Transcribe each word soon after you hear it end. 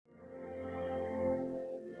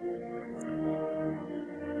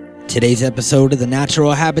Today's episode of the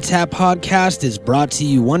Natural Habitat Podcast is brought to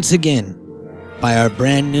you once again by our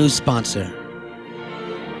brand new sponsor,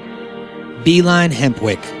 Beeline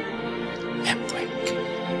Hempwick.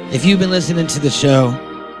 If you've been listening to the show,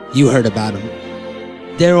 you heard about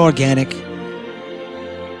them. They're organic,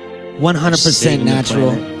 100%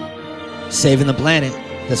 natural, saving the planet.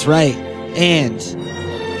 That's right. And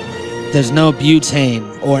there's no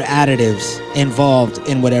butane or additives involved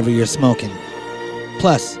in whatever you're smoking.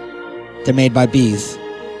 Plus, they're made by bees.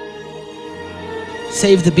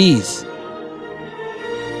 Save the bees.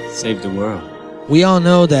 Save the world. We all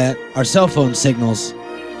know that our cell phone signals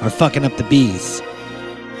are fucking up the bees.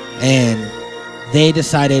 And they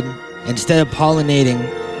decided, instead of pollinating,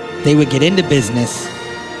 they would get into business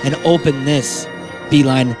and open this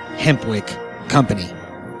Beeline Hempwick company.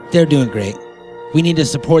 They're doing great. We need to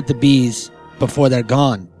support the bees before they're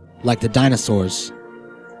gone, like the dinosaurs.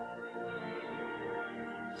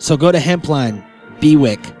 So go to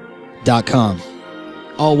hempline.beewick.com.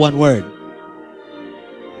 All one word.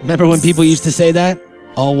 Remember when people used to say that?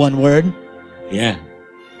 All one word? Yeah.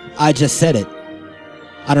 I just said it.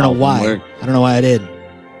 I don't know why. I don't know why I did.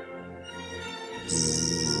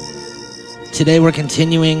 Today we're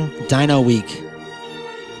continuing Dino Week.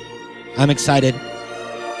 I'm excited.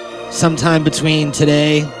 Sometime between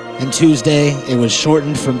today and Tuesday, it was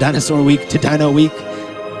shortened from Dinosaur Week to Dino Week.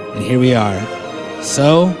 And here we are.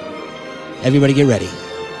 So, everybody get ready.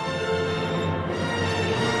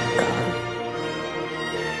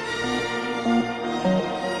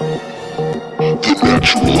 The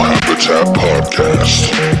Natural Habitat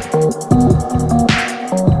Podcast.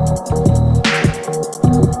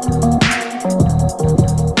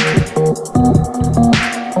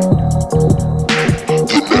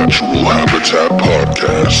 The Natural Habitat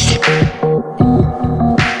Podcast.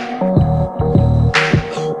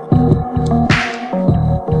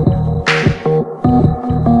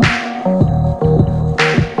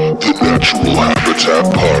 The Natural Habitat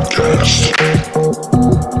Podcast.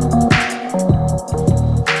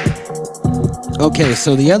 Okay,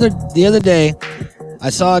 so the other day, I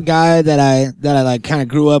saw a guy that I like kind of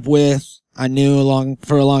grew up with. I knew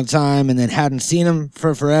for a long time, and then hadn't seen him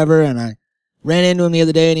for forever. And I ran into him the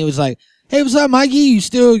other day, and he was like, "Hey, what's up, Mikey? You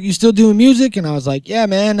still doing music?" And I was like, "Yeah,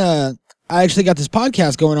 man. I actually got this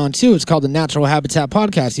podcast going on too. It's called the Natural Habitat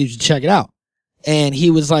Podcast. You should check it out." And he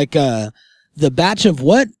was like, "The batch of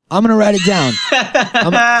what?" I'm gonna write it down.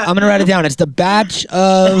 I'm gonna write it down. It's the batch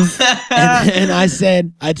of, and I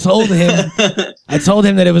told him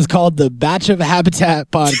that it was called the Batch of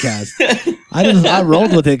Habitat Podcast. I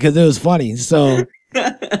rolled with it because it was funny. So,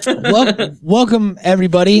 welcome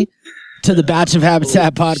everybody to the Batch of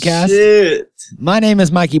Habitat Podcast. Shit. My name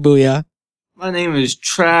is Mikey Booyah. My name is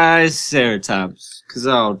Triceratops, because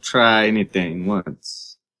I'll try anything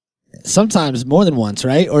once. Sometimes more than once,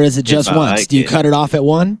 right? Or is it just If I once? like Do you it. cut it off at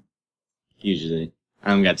one? Usually.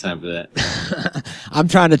 I don't got time for that. I'm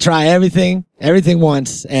trying to try everything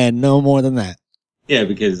once and no more than that. Yeah,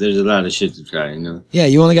 because there's a lot of shit to try, you know? Yeah,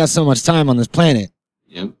 you only got so much time on this planet.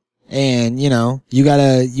 Yep. And, you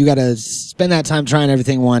gotta spend that time trying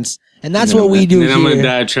everything once. And that's what we do then here. I'm gonna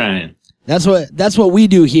die trying. That's what we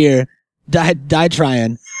do here. Die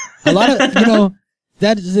trying. A lot of,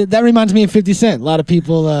 that reminds me of 50 Cent. A lot of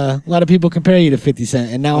people compare you to 50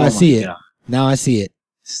 Cent, and now I see it. God. Now I see it.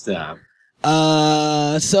 Stop.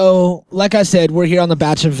 So like I said, we're here on the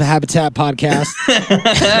Batch of Habitat Podcast.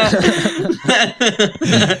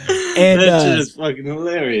 And that shit is fucking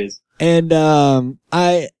hilarious. And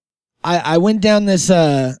I went down this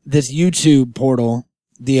YouTube portal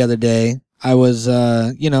the other day. I was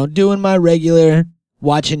doing my regular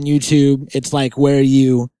watching YouTube. It's like where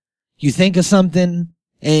you think of something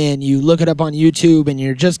and you look it up on YouTube and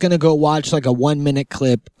you're just gonna go watch like a 1-minute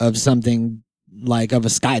clip of something like of a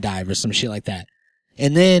skydive or some shit like that.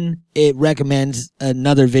 And then it recommends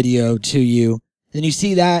another video to you. Then you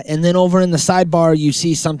see that, and then over in the sidebar you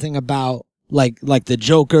see something about like the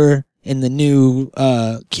Joker in the new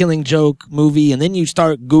Killing Joke movie, and then you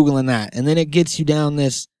start Googling that, and then it gets you down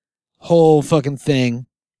this whole fucking thing.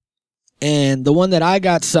 And the one that I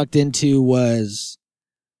got sucked into was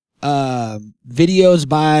videos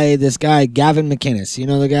by this guy Gavin McInnes. You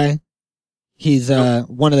know the guy? He's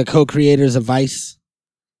one of the co-creators of Vice,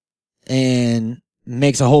 and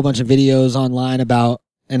makes a whole bunch of videos online about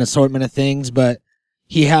an assortment of things, but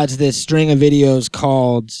he has this string of videos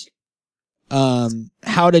called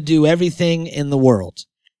How to Do Everything in the World.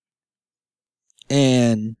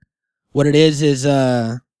 And what it is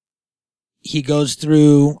he goes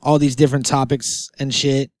through all these different topics and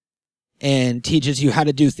shit and teaches you how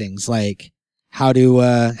to do things, like how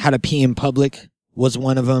to pee in public was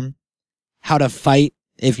one of them. how to fight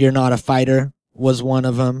if you're not a fighter was one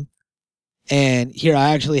of them. And here I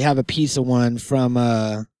actually have a piece of one from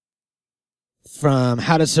How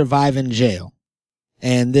to Survive in Jail.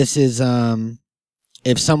 And this is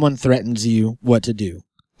if someone threatens you, what to do.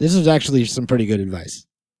 This is actually some pretty good advice.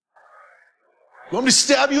 You want me to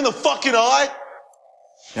stab you in the fucking eye?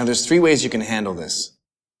 Now, there's 3 ways you can handle this.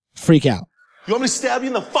 Freak out. You want me to stab you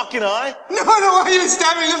in the fucking eye? No, I don't want you to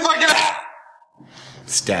stab me in the fucking eye!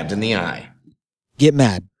 Stabbed in the eye. Get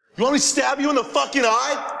mad. You want me to stab you in the fucking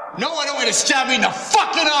eye? No, I don't want you to stab me in the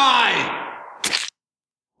fucking eye!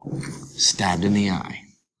 Stabbed in the eye.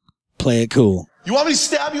 Play it cool. You want me to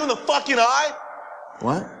stab you in the fucking eye?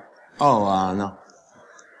 What? Oh, no.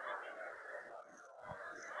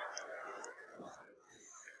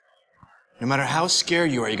 No matter how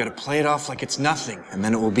scared you are, you gotta play it off like it's nothing, and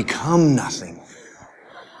then it will become nothing.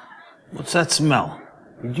 What's that smell?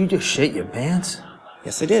 Did you just shit your pants?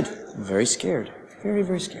 Yes, I did. I'm very scared. Very,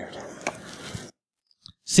 very scared.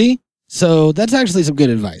 See? So that's actually some good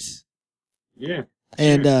advice. Yeah.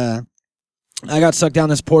 And I got sucked down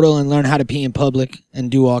this portal and learned how to pee in public and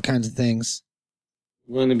do all kinds of things.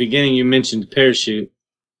 Well, in the beginning, you mentioned parachute.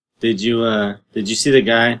 Did you see the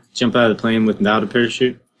guy jump out of the plane without a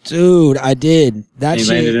parachute? Dude, I did. That And he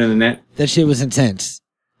shit, landed in the net. that shit was intense.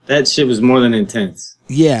 That shit was more than intense.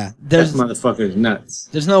 Yeah, That motherfucker's nuts.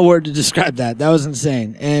 there's no word to describe that. That was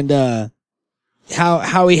insane. And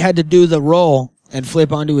how he had to do the roll and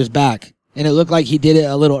flip onto his back, and it looked like he did it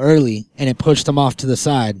a little early, and it pushed him off to the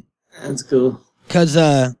side. That's cool. Cause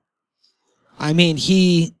I mean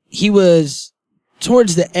he was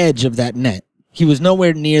towards the edge of that net. He was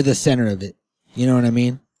nowhere near the center of it. You know what I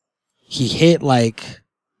mean? He hit like,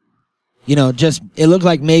 just, it looked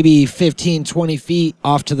like maybe 15, 20 feet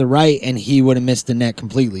off to the right, and he would have missed the net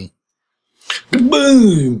completely.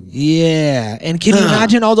 Boom! Yeah. And can you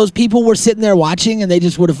imagine all those people were sitting there watching, and they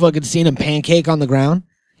just would have fucking seen him pancake on the ground?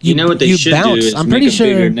 You know what they should do is I'm make a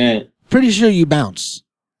bigger net. Pretty sure you bounce.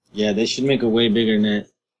 Yeah, they should make a way bigger net.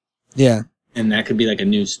 Yeah. And that could be like a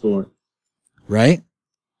new sport. Right?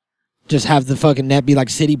 Just have the fucking net be like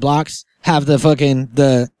city blocks. Have the fucking,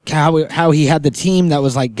 how he had the team that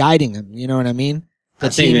was like guiding him. You know what I mean? The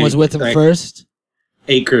team was with him like, first.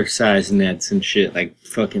 Acre-sized nets and shit. Like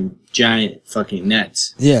fucking giant fucking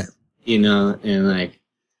nets. Yeah. And like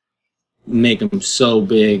make them so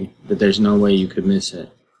big that there's no way you could miss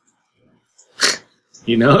it.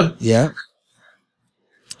 Yeah.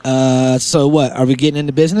 So what? Are we getting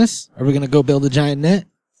into business? Are we going to go build a giant net?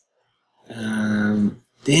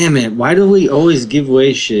 Damn it. Why do we always give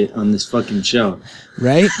away shit on this fucking show?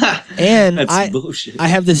 Right? And That's bullshit. I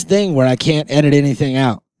have this thing where I can't edit anything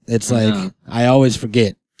out. It's like, I always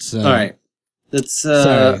forget. So. All right. Let's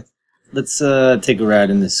take a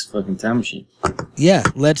ride in this fucking time machine. Yeah.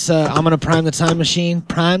 I'm going to prime the time machine.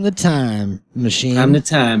 Prime the time machine. Prime the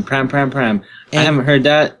time. Prime. I haven't heard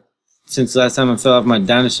that since the last time I fell off my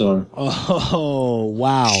dinosaur. Oh,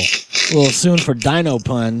 wow. A little soon for dino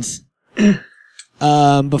puns.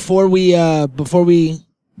 Before we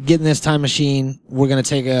get in this time machine, we're going to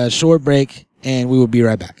take a short break, and we will be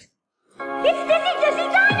right back. It's Dizzy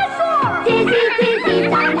Dinosaur! Dizzy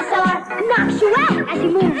Dinosaur knocks you out as he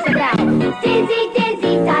moves about.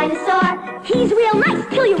 Dizzy Dinosaur, he's real nice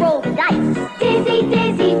till you roll the dice. Dizzy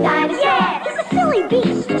Dinosaur, yeah, he's a silly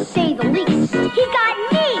beast to say the least. He got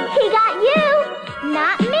me, he got you,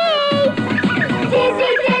 not me.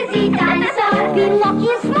 Dizzy Dinosaur, be lucky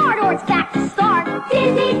and smart or it's back to start.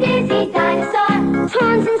 Dizzy Dinosaur,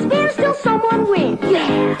 turns and spins till someone wins.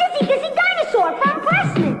 Yeah, Dizzy Dinosaur from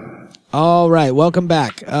Preston. All right, welcome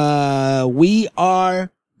back. We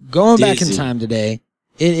are going back in time today.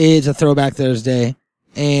 It is a Throwback Thursday,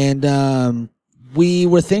 and we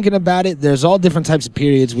were thinking about it. There's all different types of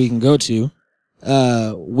periods we can go to.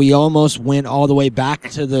 We almost went all the way back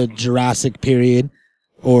to the Jurassic period,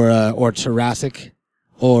 or Jurassic,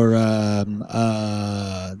 or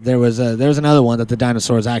there was another one that the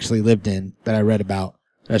dinosaurs actually lived in that I read about.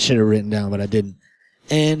 I should have written down, but I didn't.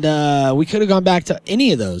 And we could have gone back to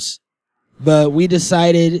any of those, but we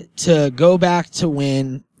decided to go back to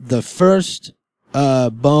when the first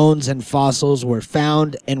bones and fossils were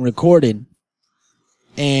found and recorded,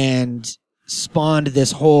 and spawned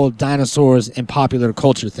this whole dinosaurs and popular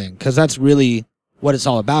culture thing, because that's really what it's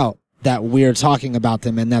all about, that we're talking about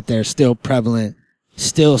them and that they're still prevalent,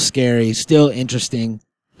 still scary, still interesting,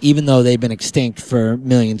 even though they've been extinct for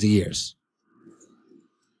millions of years.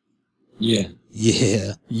 Yeah.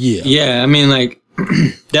 Yeah. I mean, like,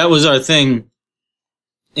 that was our thing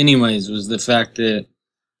anyways, was the fact that,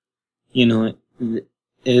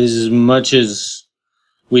 as much as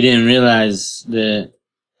we didn't realize that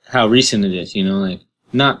how recent it is. You know, like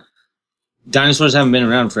not dinosaurs haven't been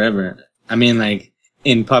around forever. I mean, like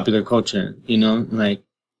in popular culture. You know, like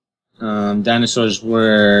dinosaurs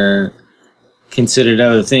were considered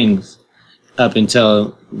other things up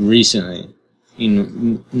until recently. You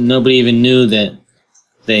know, nobody even knew that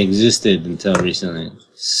they existed until recently.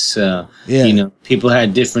 So, you know, people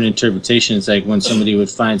had different interpretations. Like when somebody would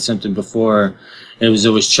find something before, it was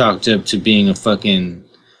always chalked up to being a fucking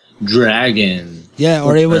dragon. Yeah,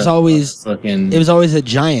 or it was always fucking. It was always a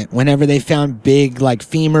giant. Whenever they found big like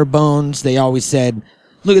femur bones, they always said,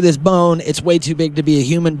 "Look at this bone. It's way too big to be a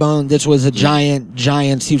human bone. This was a giant.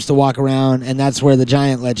 Giants used to walk around," and that's where the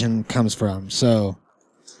giant legend comes from. So,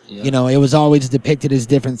 you know, it was always depicted as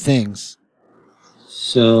different things.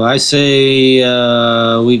 So I say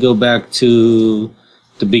we go back to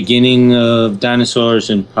the beginning of dinosaurs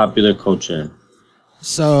in popular culture.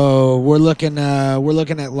 So we're looking at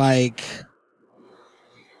like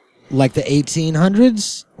the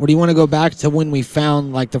 1800s, or do you want to go back to when we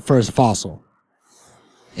found like the first fossil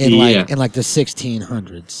in like the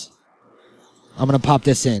 1600s? I'm gonna pop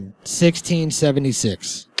this in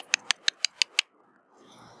 1676.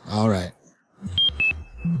 All right.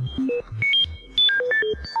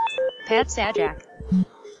 Pat Sajak.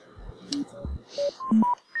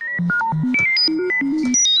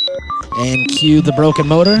 And cue the broken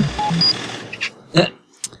motor.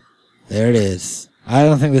 There it is. I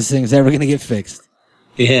don't think this thing's ever gonna get fixed.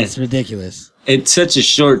 Yeah, it's ridiculous. It's such a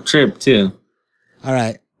short trip too. All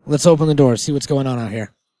right, let's open the door. See what's going on out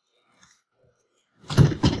here.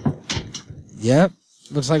 Yep,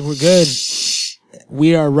 looks like we're good.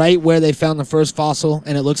 We are right where they found the first fossil,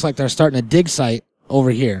 and it looks like they're starting a dig site over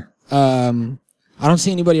here. I don't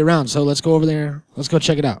see anybody around, so let's go over there. Let's go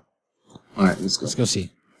check it out. All right, let's go. Let's go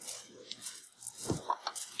see.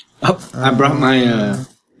 Oh, I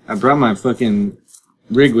brought my fucking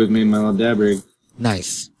rig with me, my little dab rig.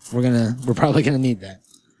 Nice. We're probably gonna need that.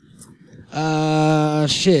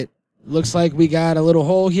 Shit. Looks like we got a little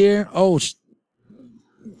hole here. Oh,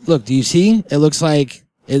 look. Do you see? It looks like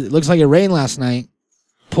it rained last night.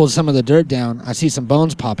 Pulled some of the dirt down. I see some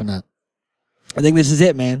bones popping up. I think this is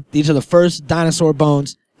it, man. These are the first dinosaur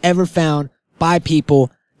bones ever found by people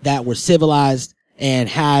that were civilized and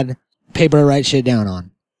had paper to write shit down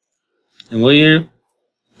on. And what year?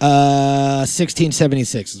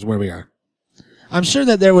 1676 is where we are. I'm sure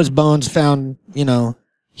that there was bones found, you know,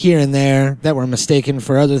 here and there that were mistaken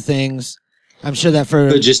for other things. I'm sure that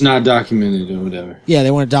but just not documented or whatever. Yeah,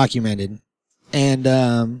 they weren't documented.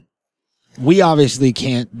 And we obviously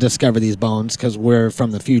can't discover these bones because we're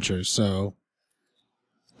from the future, so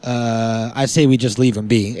I say we just leave them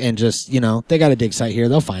be and just, you know, they got a dig site here.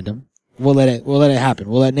 They'll find them. We'll let it happen.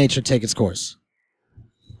 We'll let nature take its course.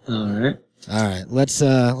 All right. Let's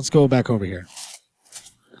go back over here.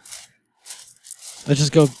 Let's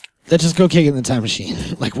just go kick it in the time machine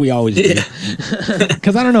like we always do.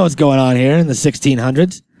 Because I don't know what's going on here in the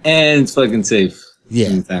 1600s. And it's fucking safe. Yeah,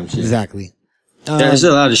 in the time machine. Exactly. There's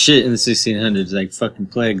a lot of shit in the 1600s, like fucking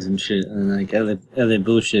plagues and shit, and like other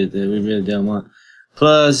bullshit that we really don't want.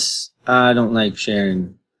 Plus, I don't like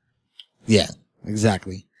sharing. Yeah,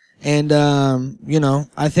 exactly. And, you know,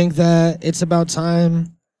 I think that it's about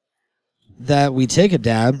time that we take a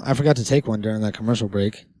dab. I forgot to take one during that commercial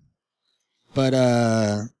break. But,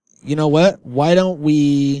 you know what? Why don't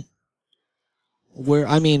we...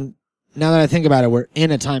 now that I think about it, we're in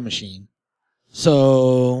a time machine.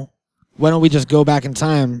 So, why don't we just go back in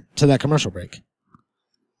time to that commercial break?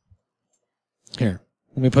 Here,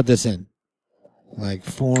 let me put this in. Like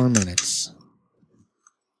 4 minutes.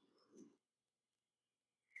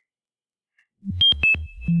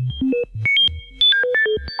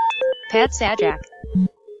 Pat Sajak.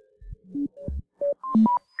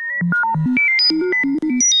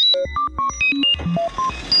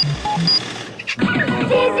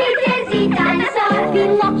 Dizzy, dizzy dinosaur, be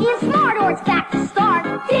lucky and smart or it's back to start.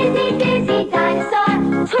 Dizzy, dizzy dinosaur,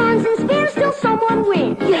 turns and spins till someone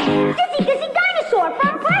wins. Yeah, dizzy, dizzy dinosaur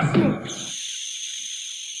from Pressman.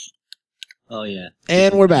 Oh yeah.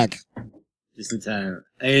 And we're back. Just in time.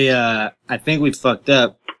 Hey, I think we fucked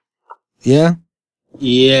up. Yeah?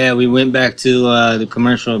 Yeah, we went back to the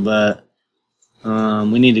commercial, but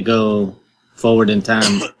we need to go forward in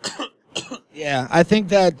time. Yeah, I think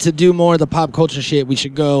that to do more of the pop culture shit, we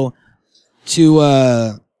should go to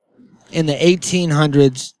in the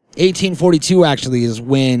 1800s. 1842 actually is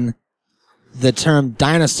when the term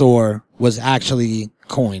dinosaur was actually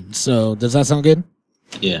coined. So does that sound good?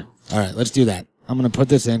 Yeah. All right, let's do that. I'm going to put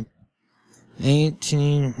this in.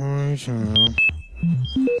 1842.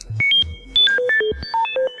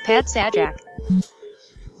 Pat Sajak.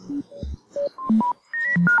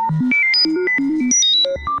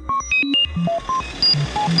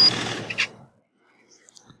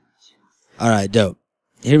 right, dope.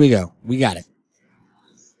 Here we go. We got it.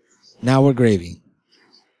 Now we're gravy.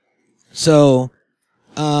 So,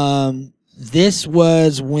 this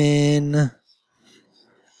was when,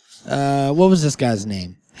 what was this guy's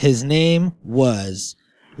name? His name was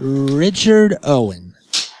Richard Owen,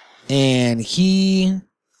 and he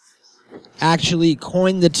actually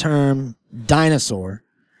coined the term dinosaur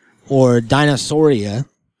or dinosauria,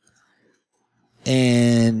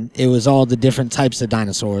 and it was all the different types of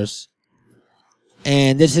dinosaurs.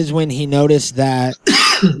 And this is when he noticed that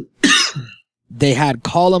they had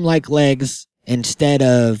column-like legs instead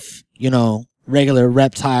of, regular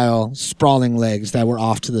reptile sprawling legs that were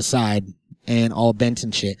off to the side and all bent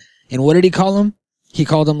and shit. And what did he call them? He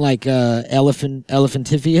called them like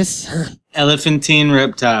elephantiferous. Elephantine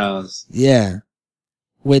reptiles. Yeah.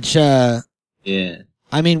 Which, Yeah.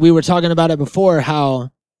 I mean, we were talking about it before,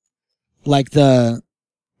 how,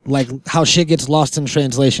 how shit gets lost in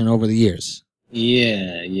translation over the years.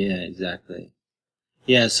 Yeah, exactly.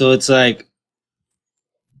 Yeah, so it's like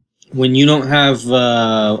when you don't have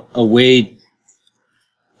a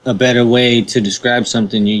better way to describe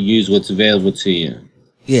something, you use what's available to you.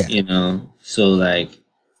 Yeah. So like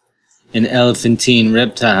an elephantine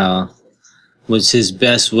reptile was his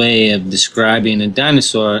best way of describing a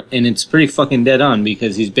dinosaur, and it's pretty fucking dead on,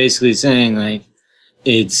 because he's basically saying like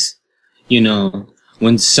it's,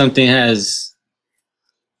 when something has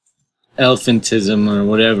elephantism or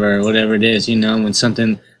whatever it is, when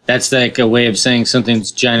something, that's like a way of saying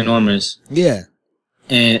something's ginormous. Yeah.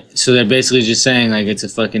 And so they're basically just saying like it's a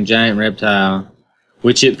fucking giant reptile,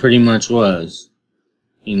 which it pretty much was,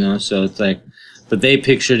 so it's like, but they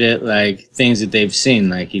pictured it like things that they've seen,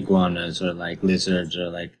 like iguanas or like lizards or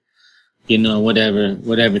like,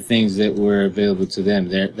 whatever things that were available to them.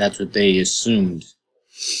 That's what they assumed.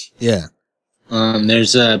 Yeah.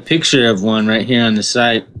 There's a picture of one right here on the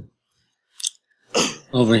site.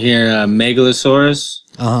 Over here, Megalosaurus.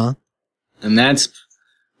 Uh-huh. And that's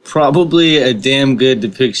probably a damn good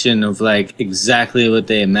depiction of like exactly what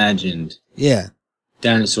they imagined. Yeah.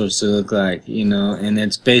 Dinosaurs to look like, and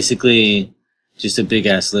it's basically just a big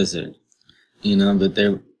ass lizard, but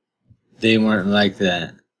they weren't like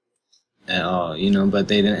that at all, but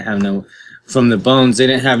they didn't have from the bones, they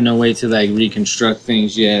didn't have no way to like reconstruct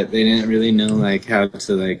things yet. They didn't really know like how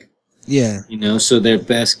to like, yeah, so their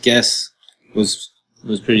best guess was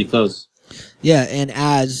pretty close. Yeah, and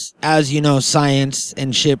as science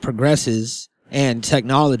and shit progresses and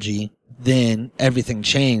technology, then everything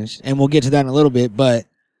changed. And we'll get to that in a little bit, but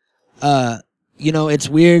it's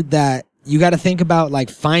weird that you got to think about like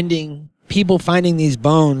finding these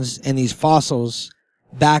bones and these fossils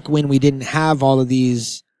back when we didn't have all of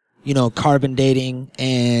these, carbon dating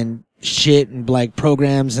and shit and like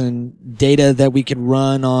programs and data that we could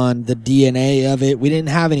run on the DNA of it. We didn't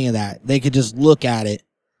have any of that. They could just look at it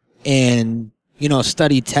and,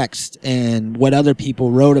 study text and what other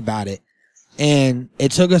people wrote about it. And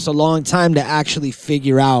it took us a long time to actually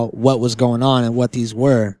figure out what was going on and what these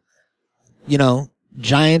were.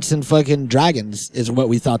 Giants and fucking dragons is what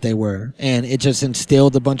we thought they were. And it just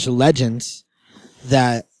instilled a bunch of legends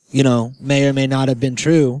that, may or may not have been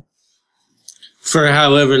true. For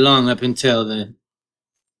however long, up until the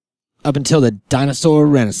dinosaur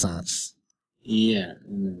renaissance. Yeah.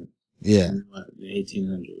 Yeah. The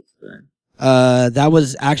 1800s, right? That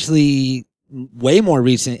was actually way more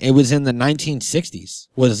recent. It was in the 1960s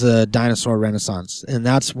was the dinosaur renaissance. And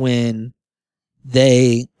that's when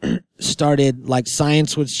they started, like,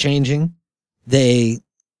 science was changing. They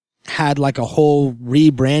had like a whole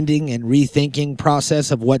rebranding and rethinking process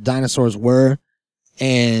of what dinosaurs were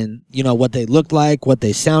and, what they looked like, what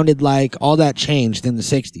they sounded like. All that changed in the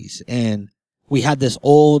 60s. And we had this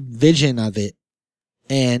old vision of it.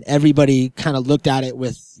 And everybody kind of looked at it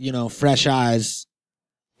with, fresh eyes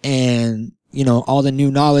and, all the new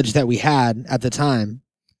knowledge that we had at the time.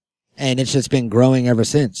 And it's just been growing ever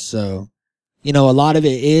since. So, a lot of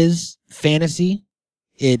it is fantasy.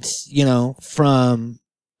 It's, from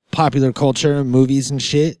popular culture, movies and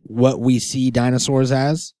shit, what we see dinosaurs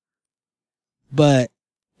as. But,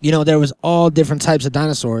 there was all different types of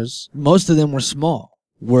dinosaurs. Most of them were small,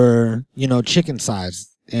 chicken sized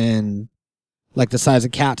and like the size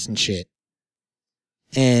of cats and shit.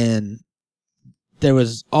 And there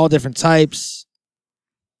was all different types.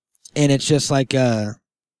 And it's just like, it's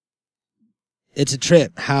a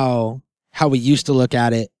trip how we used to look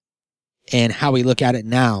at it and how we look at it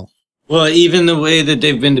now. Well, even the way that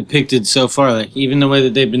they've been depicted so far, like even the way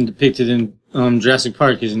that they've been depicted in Jurassic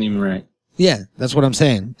Park isn't even right. Yeah, that's what I'm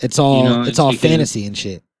saying. It's all it's all fantasy and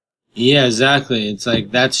shit. Yeah, exactly. It's like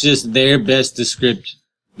that's just their best descriptive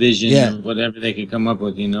vision of whatever they could come up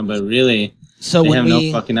with, but really So They when have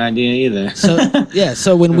we no fucking idea either.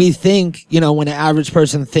 so when we think, when an average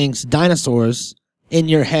person thinks dinosaurs in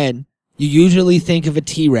your head, you usually think of a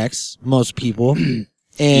T-Rex, most people,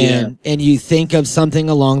 and you think of something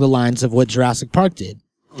along the lines of what Jurassic Park did.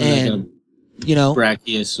 And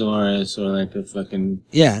Brachiosaurus or like a fucking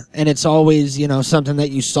and it's always, something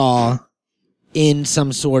that you saw in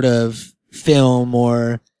some sort of film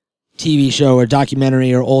or TV show or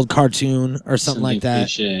documentary or old cartoon or something like that.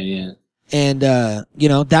 Cliche, yeah. And,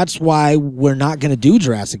 that's why we're not going to do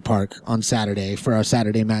Jurassic Park on Saturday for our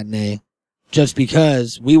Saturday matinee, just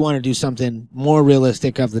because we want to do something more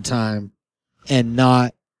realistic of the time and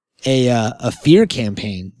not a fear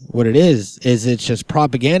campaign. What it is it's just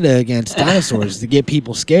propaganda against dinosaurs to get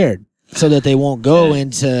people scared so that they won't go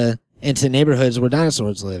into neighborhoods where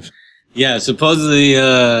dinosaurs live. Yeah, supposedly,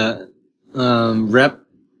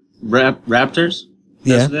 raptors.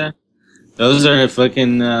 Yeah. There. Those are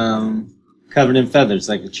fucking, covered in feathers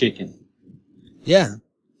like a chicken. Yeah.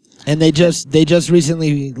 And they just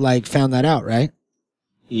recently found that out, right?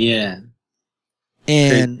 Yeah.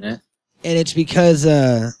 And Crazy, right? and it's because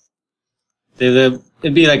it'd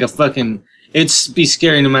be like a fucking, it'd be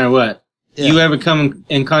scary no matter what. Yeah. You ever come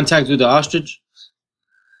in contact with the ostrich?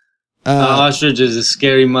 Ostrich is a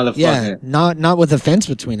scary motherfucker. Yeah, not with a fence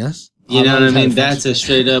between us. You know what I I've had mean? a That's a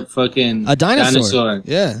straight up fucking a dinosaur.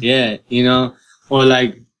 Yeah. Yeah, or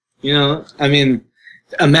I mean,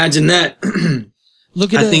 imagine that.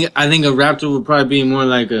 Look at I think a raptor would probably be more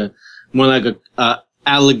like a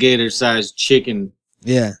alligator sized chicken.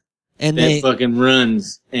 Yeah. And that fucking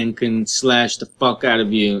runs and can slash the fuck out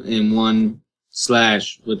of you in one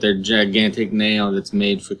slash with their gigantic nail that's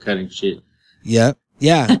made for cutting shit. Yep.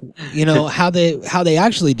 Yeah. how they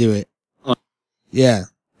actually do it. Yeah.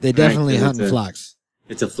 They definitely hunt in flocks.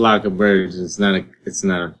 It's a flock of birds. It's not a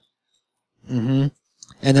mm-hmm.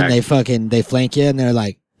 And then they flank you and they're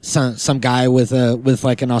like some guy with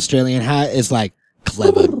like an Australian hat is like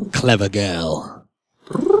clever girl.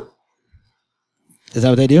 Is that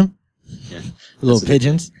what they do? Yeah. Little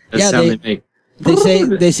pigeons. That's how they make.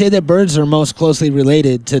 They say that birds are most closely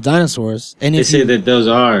related to dinosaurs, and they say that those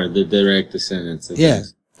are the direct descendants of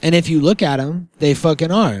those. And if you look at them, they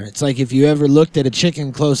fucking are. It's like if you ever looked at a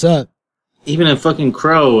chicken close up, even a fucking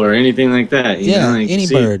crow or anything like that. Any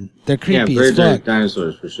bird, they're creepy as birds are fuck.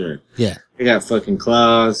 dinosaurs for sure. Yeah, they got fucking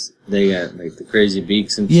claws. They got like the crazy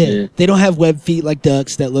beaks and shit. They don't have web feet like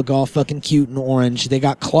ducks that look all fucking cute and orange. They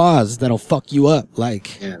got claws that'll fuck you up.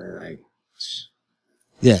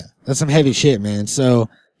 Yeah, that's some heavy shit, man. So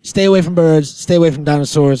stay away from birds, stay away from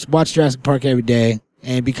dinosaurs, watch Jurassic Park every day,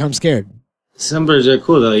 and become scared. Some birds are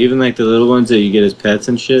cool though, even like the little ones that you get as pets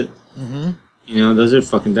and shit. Mm-hmm. Those are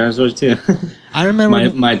fucking dinosaurs too. I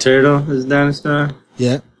remember my turtle is a dinosaur.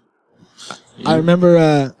 Yeah. I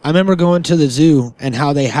remember going to the zoo and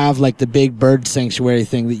how they have like the big bird sanctuary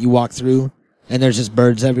thing that you walk through, and there's just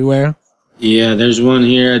birds everywhere. Yeah, there's one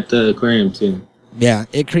here at the aquarium too. Yeah,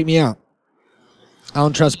 it creeped me out. I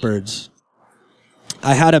don't trust birds.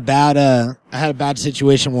 I had a bad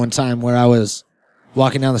situation one time where I was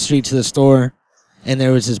walking down the street to the store, and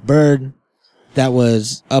there was this bird that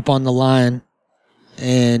was up on the line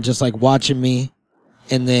and just like watching me,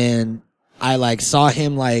 and then I saw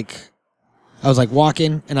him I was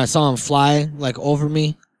walking and I saw him fly over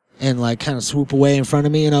me and kind of swoop away in front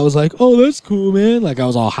of me, and I was like, oh, that's cool, man. I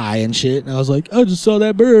was all high and shit, and I was like, I just saw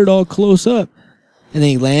that bird all close up. And then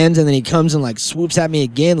he lands, and then he comes and swoops at me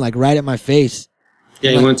again, right at my face.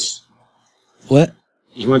 Yeah, he wants. What?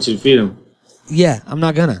 He wants you to feed him. Yeah, I'm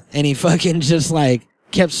not gonna. And he fucking just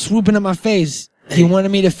kept swooping at my face. He wanted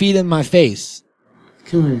me to feed him my face.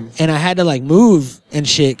 Come here. And I had to move and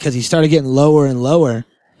shit because he started getting lower and lower.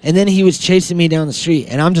 And then he was chasing me down the street,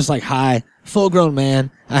 and I'm just high, full grown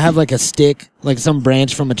man. I have a stick, some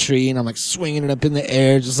branch from a tree, and I'm swinging it up in the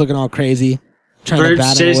air, just looking all crazy. Trying to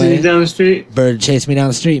bat him away. Bird chasing you down the street? Bird chased me down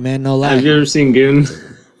the street, man. No lie. Have you ever seen Goon?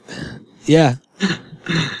 Yeah.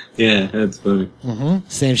 Yeah, that's funny. Mm-hmm.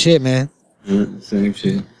 Same shit, man. Yeah, same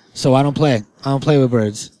shit. So I don't play. I don't play with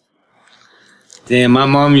birds. Damn, my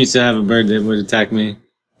mom used to have a bird that would attack me.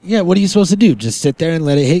 Yeah, what are you supposed to do? Just sit there and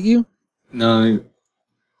let it hit you? No.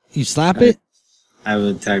 You slap it? I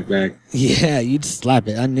would attack back. Yeah, you'd slap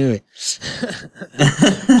it. I knew it.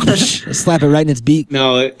 Slap it right in its beak.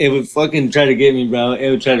 No, it would fucking try to get me, bro.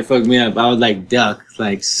 It would try to fuck me up. I would duck.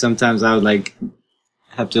 Sometimes I would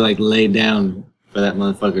have to lay down for that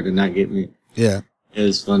motherfucker to not get me. Yeah. It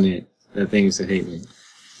was funny. That thing used to hate me.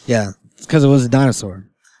 Yeah. It's because it was a dinosaur.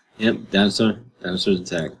 Yep, dinosaurs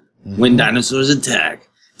attack. Mm-hmm. When dinosaurs attack.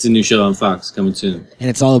 It's a new show on Fox coming soon. And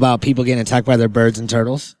it's all about people getting attacked by their birds and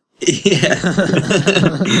turtles. Yeah.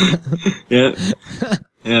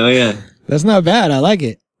 Hell yeah. That's not bad. I like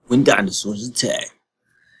it. When dinosaurs attack.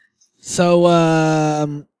 So,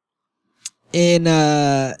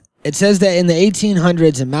 it says that in the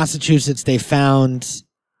 1800s in Massachusetts, they found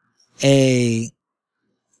a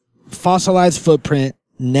fossilized footprint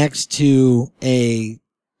next to a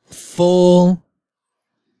full,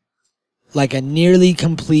 like a nearly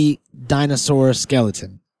complete dinosaur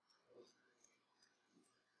skeleton.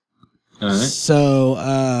 All right.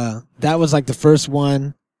 So, that was like the first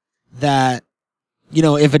one that, you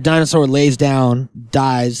know, if a dinosaur lays down,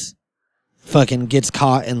 dies, fucking gets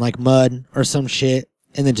caught in like mud or some shit,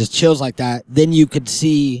 and then just chills like that, then you could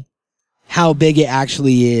see how big it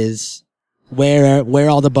actually is, where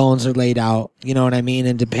all the bones are laid out, you know what I mean?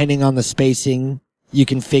 And depending on the spacing, you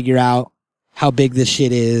can figure out how big this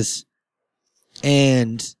shit is.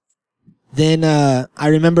 And then, I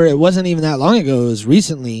remember it wasn't even that long ago, it was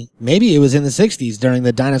recently, maybe it was in the 60s during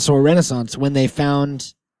the dinosaur renaissance when they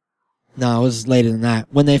found, no, it was later than that,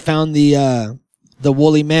 when they found the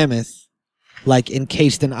woolly mammoth, like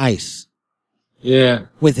encased in ice. Yeah.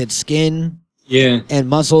 With its skin. Yeah. And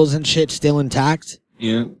muscles and shit still intact.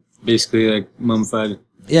 Yeah. Basically like mummified.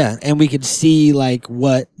 Yeah. And we could see like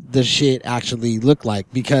what the shit actually looked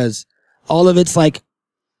like because all of it's like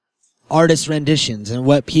artist renditions and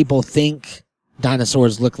what people think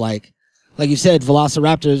dinosaurs look like. Like you said,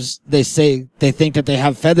 velociraptors, they think that they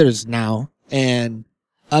have feathers now. And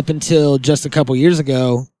up until just a couple years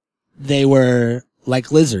ago, they were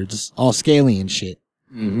like lizards, all scaly and shit.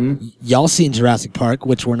 Mm-hmm. Y'all seen Jurassic Park,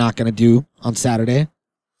 which we're not going to do on Saturday.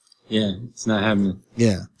 Yeah, it's not happening.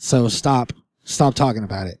 Yeah, so stop talking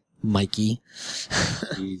about it, Mikey.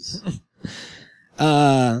 Jeez.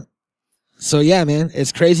 So yeah, man,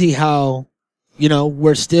 it's crazy how, you know,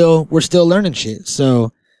 we're still learning shit.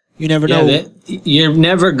 So you never know. You're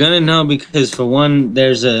never gonna know because for one,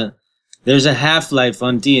 there's a half-life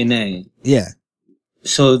on DNA. Yeah.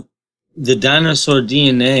 So the dinosaur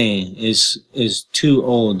DNA is too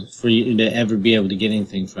old for you to ever be able to get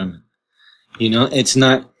anything from it. You know,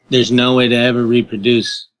 there's no way to ever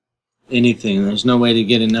reproduce anything. There's no way to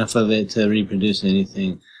get enough of it to reproduce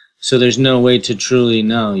anything. So there's no way to truly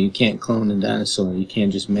know. You can't clone a dinosaur. You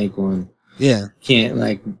can't just make one. Yeah. You can't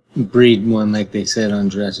like breed one like they said on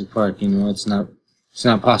Jurassic Park. You know, it's not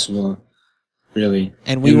possible, really.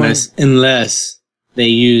 And unless they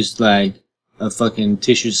used like a fucking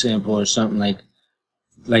tissue sample or something like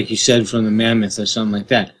you said from the mammoth or something like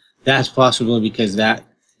that. That's possible because that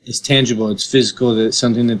is tangible. It's physical. That's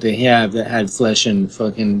something that they have that had flesh and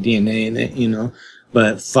fucking DNA in it, you know.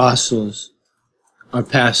 But fossils are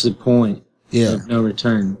past the point of no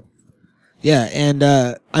return. Yeah, and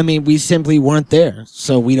I mean, we simply weren't there,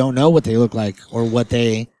 so we don't know what they look like or what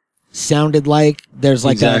they sounded like. There's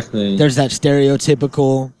like exactly. there's that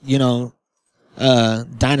stereotypical, you know,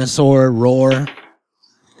 dinosaur roar.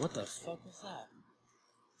 What the fuck was that?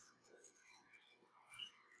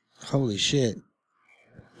 Holy shit.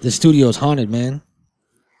 The studio's haunted, man.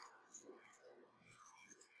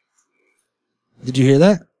 Did you hear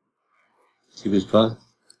that? He was paused?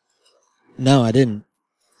 No, I didn't.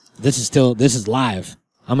 This is live.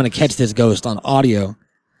 I'm gonna catch this ghost on audio.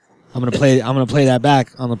 I'm gonna play that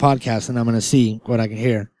back on the podcast and I'm gonna see what I can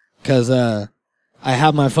hear. Cause I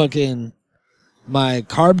have my carb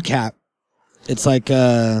cap. It's like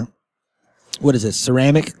what is it?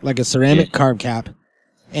 Ceramic, like a ceramic carb cap.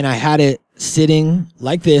 And I had it sitting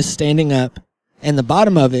like this, standing up, and the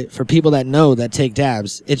bottom of it, for people that know that take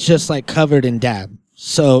dabs, it's just like covered in dab.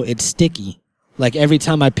 So it's sticky. Like every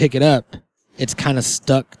time I pick it up, it's kind of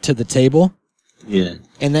stuck to the table. Yeah.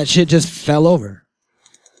 And that shit just fell over.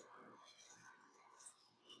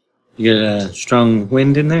 You got a strong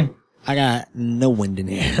wind in there? I got no wind in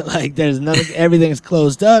here. Like there's nothing, everything's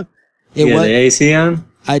closed up. You got the AC on?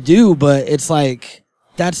 I do, but it's like,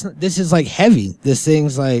 this is like heavy. This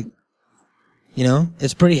thing's like, you know,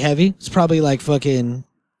 it's pretty heavy. It's probably like fucking,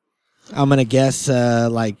 I'm gonna guess,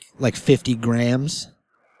 like 50 grams.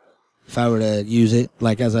 If I were to use it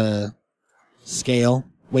like as a scale,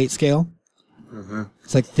 weight scale. Mm-hmm.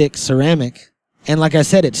 It's like thick ceramic. And like I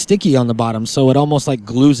said, it's sticky on the bottom, so it almost like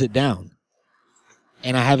glues it down.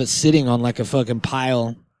 And I have it sitting on like a fucking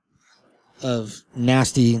pile of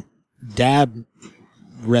nasty dab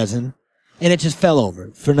resin. And it just fell over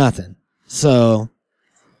for nothing. So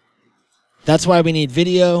that's why we need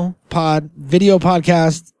video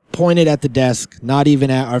podcast pointed at the desk, not even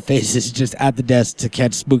at our faces, just at the desk to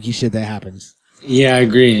catch spooky shit that happens. Yeah, I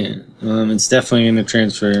agree. It's definitely going to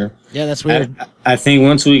transfer. Yeah, that's weird. I think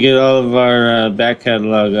once we get all of our back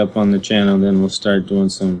catalog up on the channel, then we'll start doing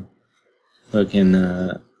some fucking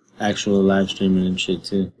actual live streaming and shit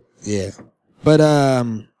too. Yeah. But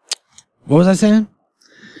what was I saying?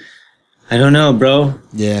 I don't know, bro.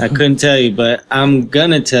 Yeah. I couldn't tell you, but I'm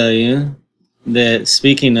gonna tell you that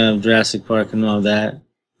speaking of Jurassic Park and all that,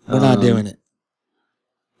 We're not doing it.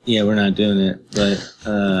 Yeah, we're not doing it.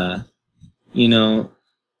 But you know,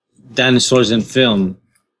 dinosaurs in film,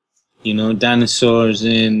 you know, dinosaurs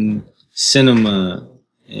in cinema,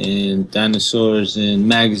 and dinosaurs in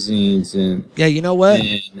magazines, and Yeah, you know what?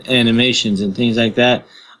 and animations and things like that,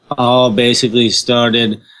 all basically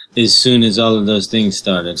started as soon as all of those things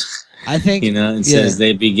started. I think You know, it says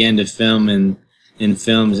they began to film in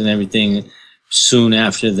films and everything soon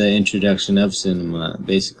after the introduction of cinema.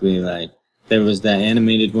 Basically, like, there was that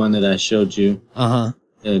animated one that I showed you,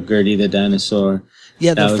 Gertie the dinosaur.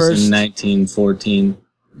 Yeah, That the was first in 1914.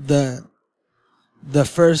 the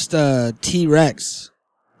first T-Rex,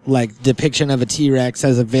 like depiction of a T-Rex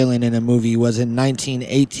as a villain in a movie, was in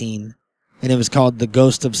 1918, and it was called The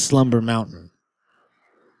Ghost of Slumber Mountain.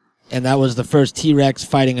 And that was the first T-Rex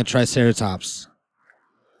fighting a Triceratops.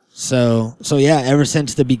 So yeah, ever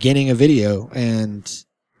since the beginning of video and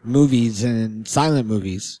movies and silent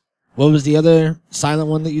movies. What was the other silent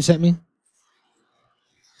one that you sent me?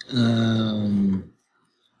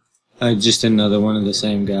 Just another one of the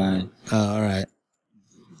same guy. Oh, all right.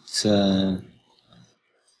 It's I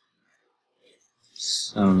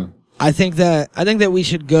don't know. I think that we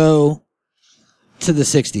should go to the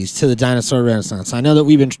 60s, to the dinosaur renaissance. I know that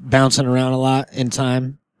we've been bouncing around a lot in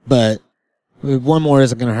time, but one more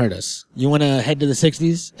isn't going to hurt us. You want to head to the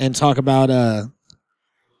 60s and talk about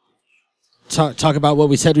talk about what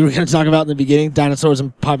we said we were going to talk about in the beginning, dinosaurs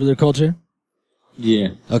and popular culture? Yeah.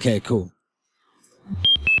 Okay, cool.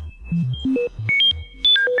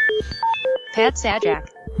 Pat Sajak.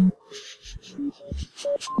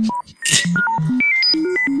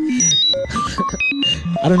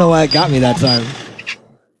 I don't know why it got me that time.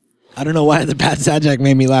 I don't know why the Pat Sajak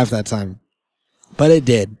made me laugh that time, but it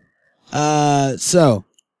did. So,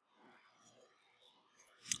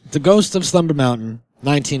 The Ghost of Slumber Mountain,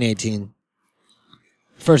 1918.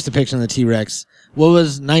 First depiction of the T-Rex. What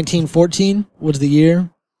was 1914? Was the year?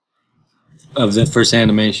 Of the first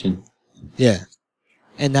animation. Yeah.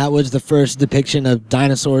 And that was the first depiction of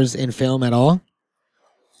dinosaurs in film at all?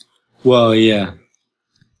 Well, yeah.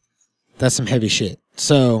 That's some heavy shit.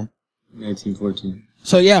 So, 1914.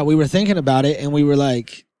 So yeah, we were thinking about it, and we were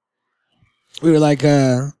like, you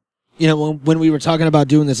know, when we were talking about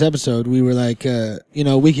doing this episode, we were like, you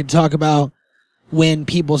know, we could talk about when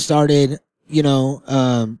people started, you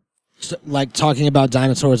know, like talking about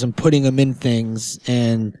dinosaurs and putting them in things,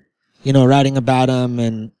 and you know, writing about them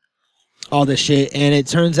and all this shit. And it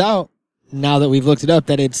turns out, now that we've looked it up,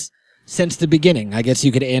 that it's since the beginning. I guess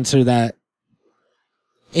you could answer that.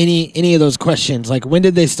 Any of those questions, like when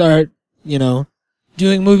did they start, you know,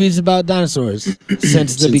 doing movies about dinosaurs?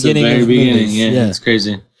 Since the beginning very of movies. Yeah, it's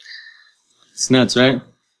crazy. It's nuts, right?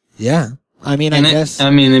 Yeah. I mean, And I guess.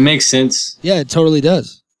 I mean, it makes sense. Yeah, it totally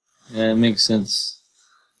does. Yeah, it makes sense.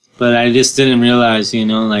 But I just didn't realize, you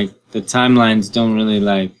know, like, the timelines didn't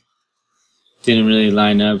really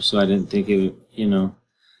line up, so I didn't think it would, you know,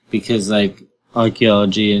 because, like,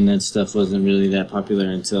 archaeology and that stuff wasn't really that popular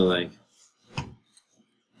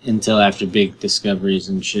until after big discoveries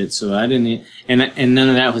and shit. So I didn't, and none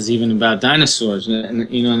of that was even about dinosaurs. And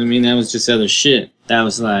you know what I mean? That was just other shit. That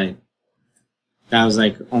was like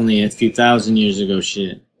only a few thousand years ago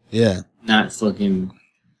shit. Yeah. Not fucking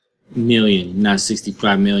not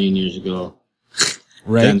 65 million years ago.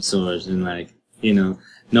 Right. Dinosaurs, and like, you know,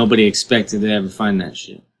 nobody expected to ever find that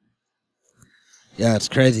shit. Yeah, it's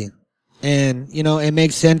crazy. And, you know, it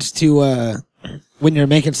makes sense to, when you're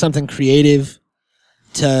making something creative,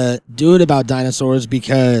 to do it about dinosaurs,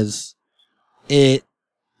 because it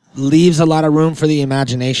leaves a lot of room for the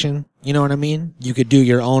imagination. You know what I mean? You could do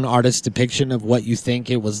your own artist depiction of what you think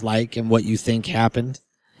it was like and what you think happened,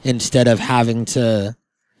 instead of having to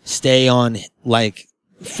stay on, like,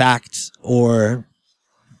 facts or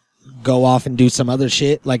go off and do some other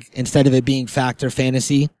shit. Like, instead of it being fact or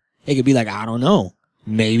fantasy, it could be like, I don't know.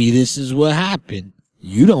 Maybe this is what happened.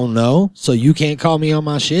 You don't know, so you can't call me on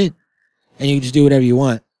my shit. And you just do whatever you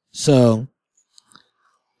want. So,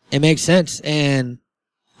 it makes sense. And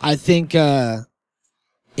I think, in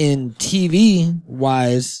TV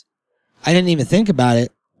wise, I didn't even think about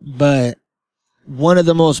it, but one of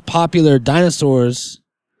the most popular dinosaurs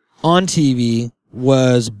on TV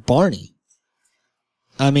was Barney.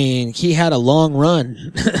 I mean, he had a long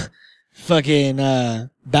run fucking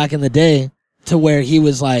back in the day, to where he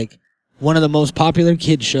was like one of the most popular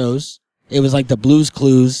kid shows. It was like the Blue's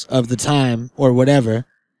Clues of the time or whatever.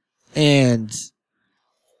 And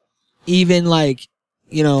even like,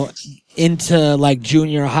 you know, into like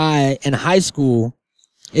junior high and high school,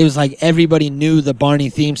 it was like everybody knew the Barney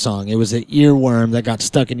theme song. It was an earworm that got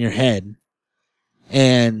stuck in your head.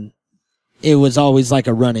 And it was always like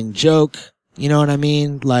a running joke. You know what I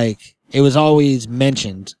mean? Like, it was always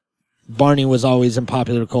mentioned. Barney was always in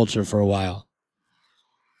popular culture for a while.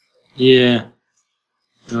 Yeah.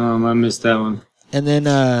 I missed that one. And then,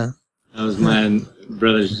 that was my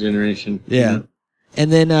brother's generation. yeah.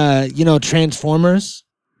 And then, you know, Transformers.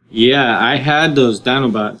 Yeah, I had those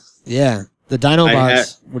Dinobots. Yeah. The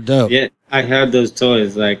Dinobots were dope. Yeah, I had those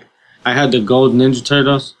toys. Like, I had the gold Ninja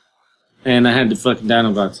Turtles, and I had the fucking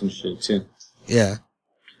Dinobots and shit, too. Yeah.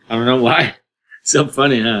 I don't know why. It's so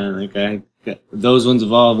funny, huh? Like, those ones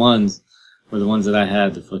of all ones were the ones that I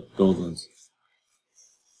had, the fucking gold ones.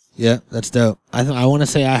 Yeah, that's dope. I want to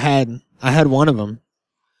say I had one of them.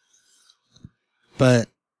 But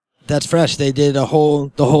that's fresh. They did the whole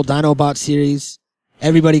Dinobot series.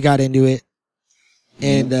 Everybody got into it.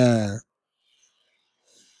 And,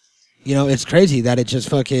 you know, it's crazy that it just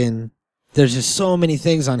fucking, there's just so many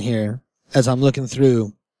things on here as I'm looking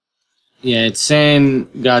through. Yeah, it's saying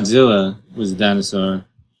Godzilla was a dinosaur.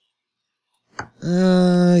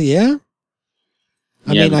 Yeah.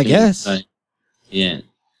 I mean, I guess. Like, yeah.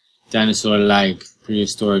 Dinosaur-like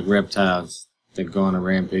prehistoric reptiles that go on a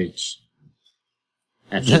rampage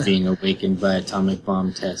after being awakened by atomic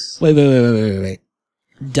bomb tests. Wait.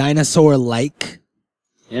 Dinosaur-like?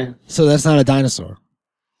 Yeah. So that's not a dinosaur.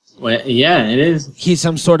 Well, yeah, it is. He's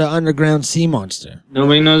some sort of underground sea monster.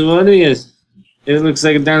 Nobody knows what it is. It looks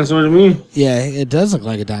like a dinosaur to me. Yeah, it does look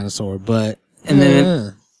like a dinosaur, but... And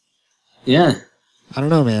then... Yeah. I don't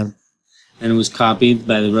know, man. And it was copied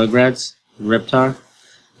by the Rugrats, Reptar.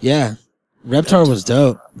 Yeah. Reptar was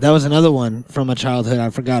dope. That was another one from my childhood I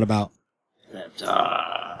forgot about.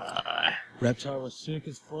 Reptar was sick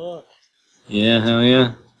as fuck. Yeah, hell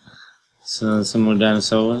yeah. So, some more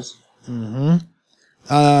dinosaurs. Mm-hmm.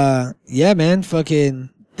 Yeah, man, fucking...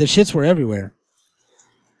 The shits were everywhere.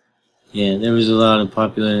 Yeah, there was a lot of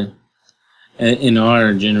popular... In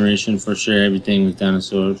our generation, for sure, everything was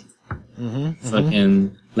dinosaurs. Mm-hmm.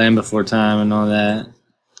 Fucking Land Before Time and all that.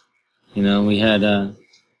 You know, we had an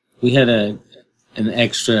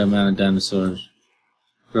extra amount of dinosaurs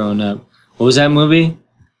growing up. What was that movie?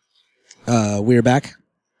 We're Back?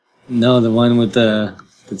 No, the one with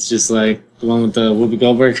it's just like the one with the Whoopi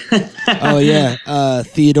Goldberg. Oh, yeah.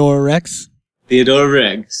 Theodore Rex? Theodore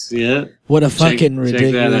Rex, yeah. What a fucking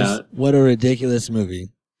ridiculous... Check that out. What a ridiculous movie.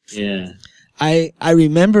 Yeah. I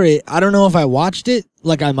remember it. I don't know if I watched it.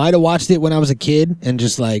 Like, I might have watched it when I was a kid and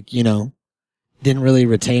just, like, you know, didn't really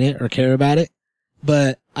retain it or care about it.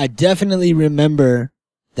 But I definitely remember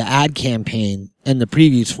the ad campaign and the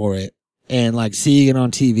previews for it and, like, seeing it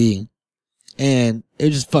on TV. And it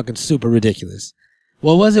was just fucking super ridiculous.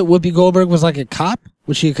 What was it? Whoopi Goldberg was like a cop?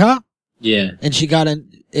 Was she a cop? Yeah. And she got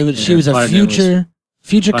she was a future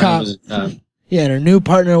cop. Was a cop. Yeah, and her new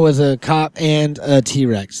partner was a cop and a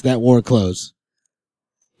T-Rex that wore clothes.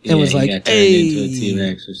 Yeah, it was like, got turned into a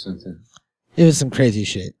T-Rex or something. It was some crazy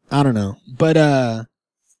shit. I don't know. But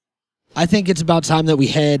I think it's about time that we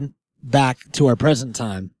head back to our present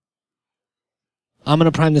time. I'm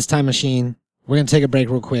going to prime this time machine. We're going to take a break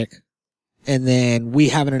real quick. And then we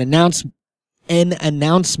have an announcement.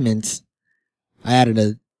 I added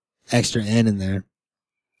an extra N in there.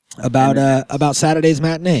 About Saturday's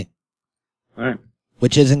matinee. All right.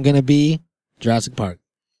 Which isn't going to be Jurassic Park.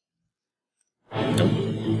 It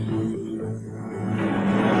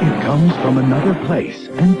comes from another place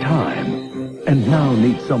and time, and now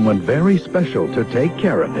needs someone very special to take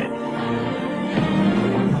care of it.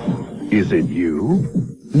 Is it you?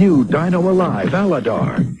 New Dino Alive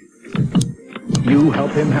Aladar. You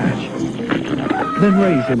help him hatch, then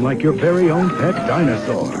raise him like your very own pet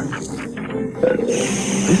dinosaur.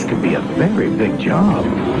 This could be a very big job.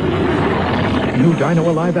 New Dino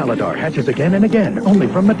Alive Aladar hatches again and again, only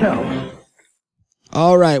from Mattel.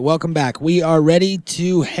 All right, welcome back. We are ready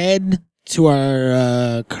to head to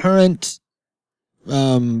our current,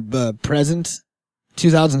 present,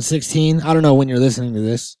 2016. I don't know when you're listening to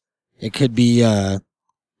this. It could be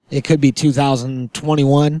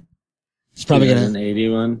 2021. It's probably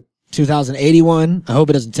 2081. 2081. I hope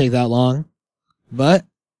it doesn't take that long. But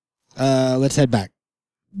let's head back.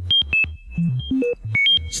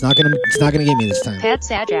 It's not gonna get me this time. Pat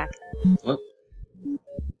Sajak. What?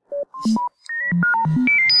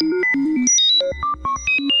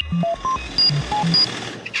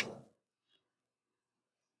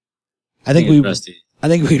 I think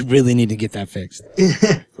we really need to get that fixed.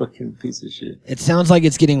 Fucking piece of shit. It sounds like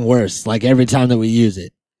it's getting worse, like every time that we use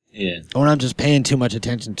it. Yeah. Or I'm just paying too much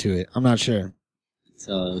attention to it. I'm not sure. It's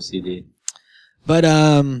all OCD. But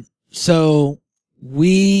so we're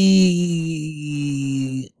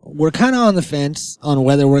kind of on the fence on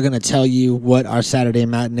whether we're going to tell you what our Saturday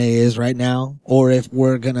matinee is right now, or if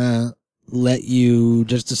we're going to let you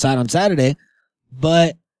just decide on Saturday.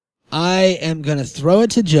 But I am going to throw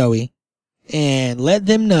it to Joey and let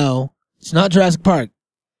them know it's not Jurassic Park.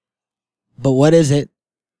 But what is it?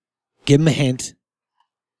 Give them a hint.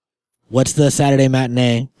 What's the Saturday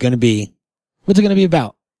matinee going to be? What's it going to be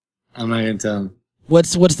about? I'm not going to tell him.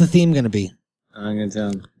 What's the theme going to be? I'm not going to tell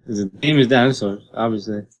him. Because the theme is dinosaurs,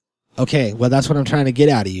 obviously. Okay, well, that's what I'm trying to get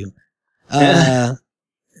out of you. That's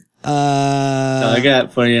all I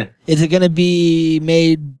got for you. Is it going to be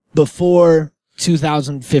made before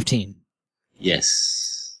 2015?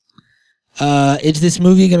 Yes. Is this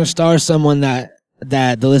movie going to star someone that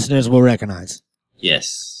the listeners will recognize?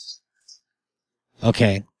 Yes.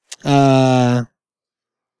 Okay. I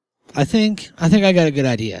think I got a good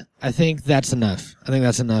idea. I think that's enough. I think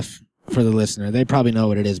that's enough for the listener. They probably know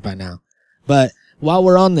what it is by now. But while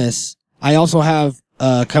we're on this, I also have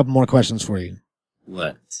a couple more questions for you.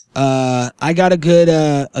 What? I got a good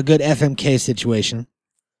FMK situation.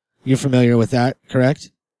 You're familiar with that,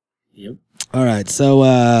 correct? Yep. All right.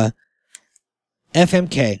 So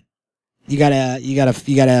FMK. You got a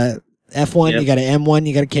F1, Yep. you got a M1,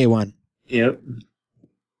 you got a K1. Yep.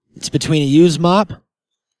 It's between a used mop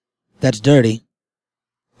that's dirty,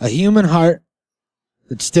 a human heart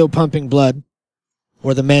that's still pumping blood,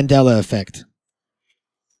 or the Mandela effect.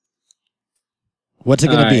 What's it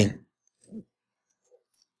going to be?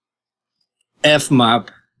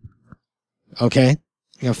 F-mop. Okay.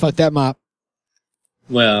 You're going to fuck that mop.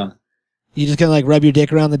 Well, You just going to rub your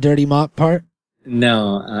dick around the dirty mop part?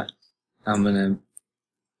 no. I'm going to...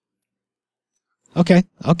 Okay.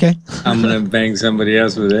 I'm going to bang somebody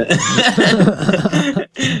else with it.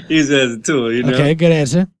 Use it as a tool, you know? Okay, good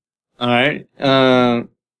answer. All right.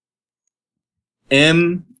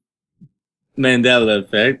 M. Mandela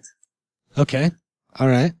effect. Okay. All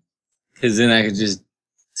right. Because then I could just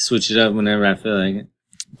switch it up whenever I feel like it.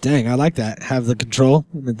 Dang, I like that. Have the control,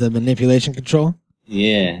 the manipulation control.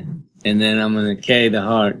 Yeah. And then I'm going to K the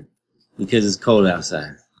heart because it's cold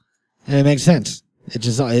outside. And it makes sense. It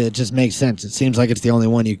just makes sense. It seems like it's the only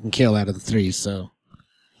one you can kill out of the three, so.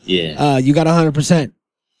 Yeah. You got 100%.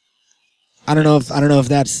 I don't know if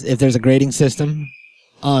there's a grading system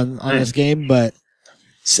on this game, but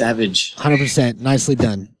Savage. 100%. Nicely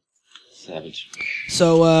done. Savage.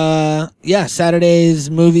 So Saturday's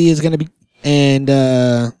movie is gonna be, and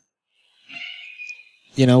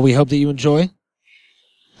we hope that you enjoy.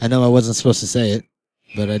 I know I wasn't supposed to say it,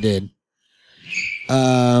 but I did.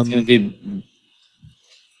 It's gonna be.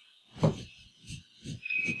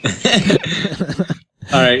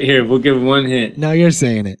 All right, here we'll give one hint. Now you're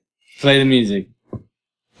saying it. Play the music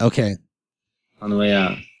Okay. on the way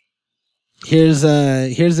out. Here's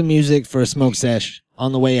the music for a smoke sesh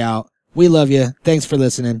on the way out. We love you. Thanks for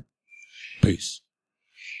listening. Peace.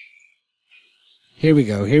 Here we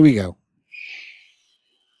go.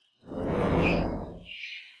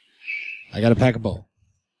 I gotta pack a bowl.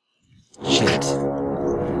 Shit.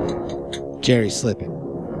 Jerry's slipping.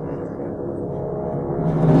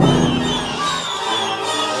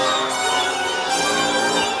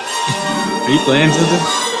 Are you playing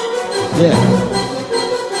something? Yeah.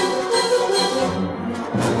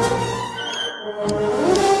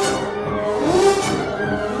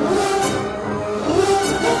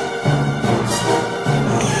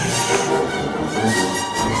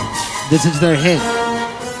 This is their hint.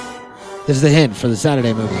 This is the hint for the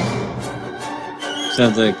Saturday movie.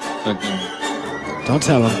 Sounds like fucking. Don't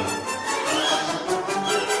tell them.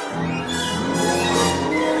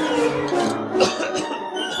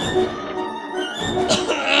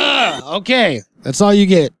 Okay, that's all you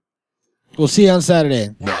get. We'll see you on Saturday.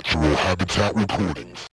 Natural Habitat Recordings.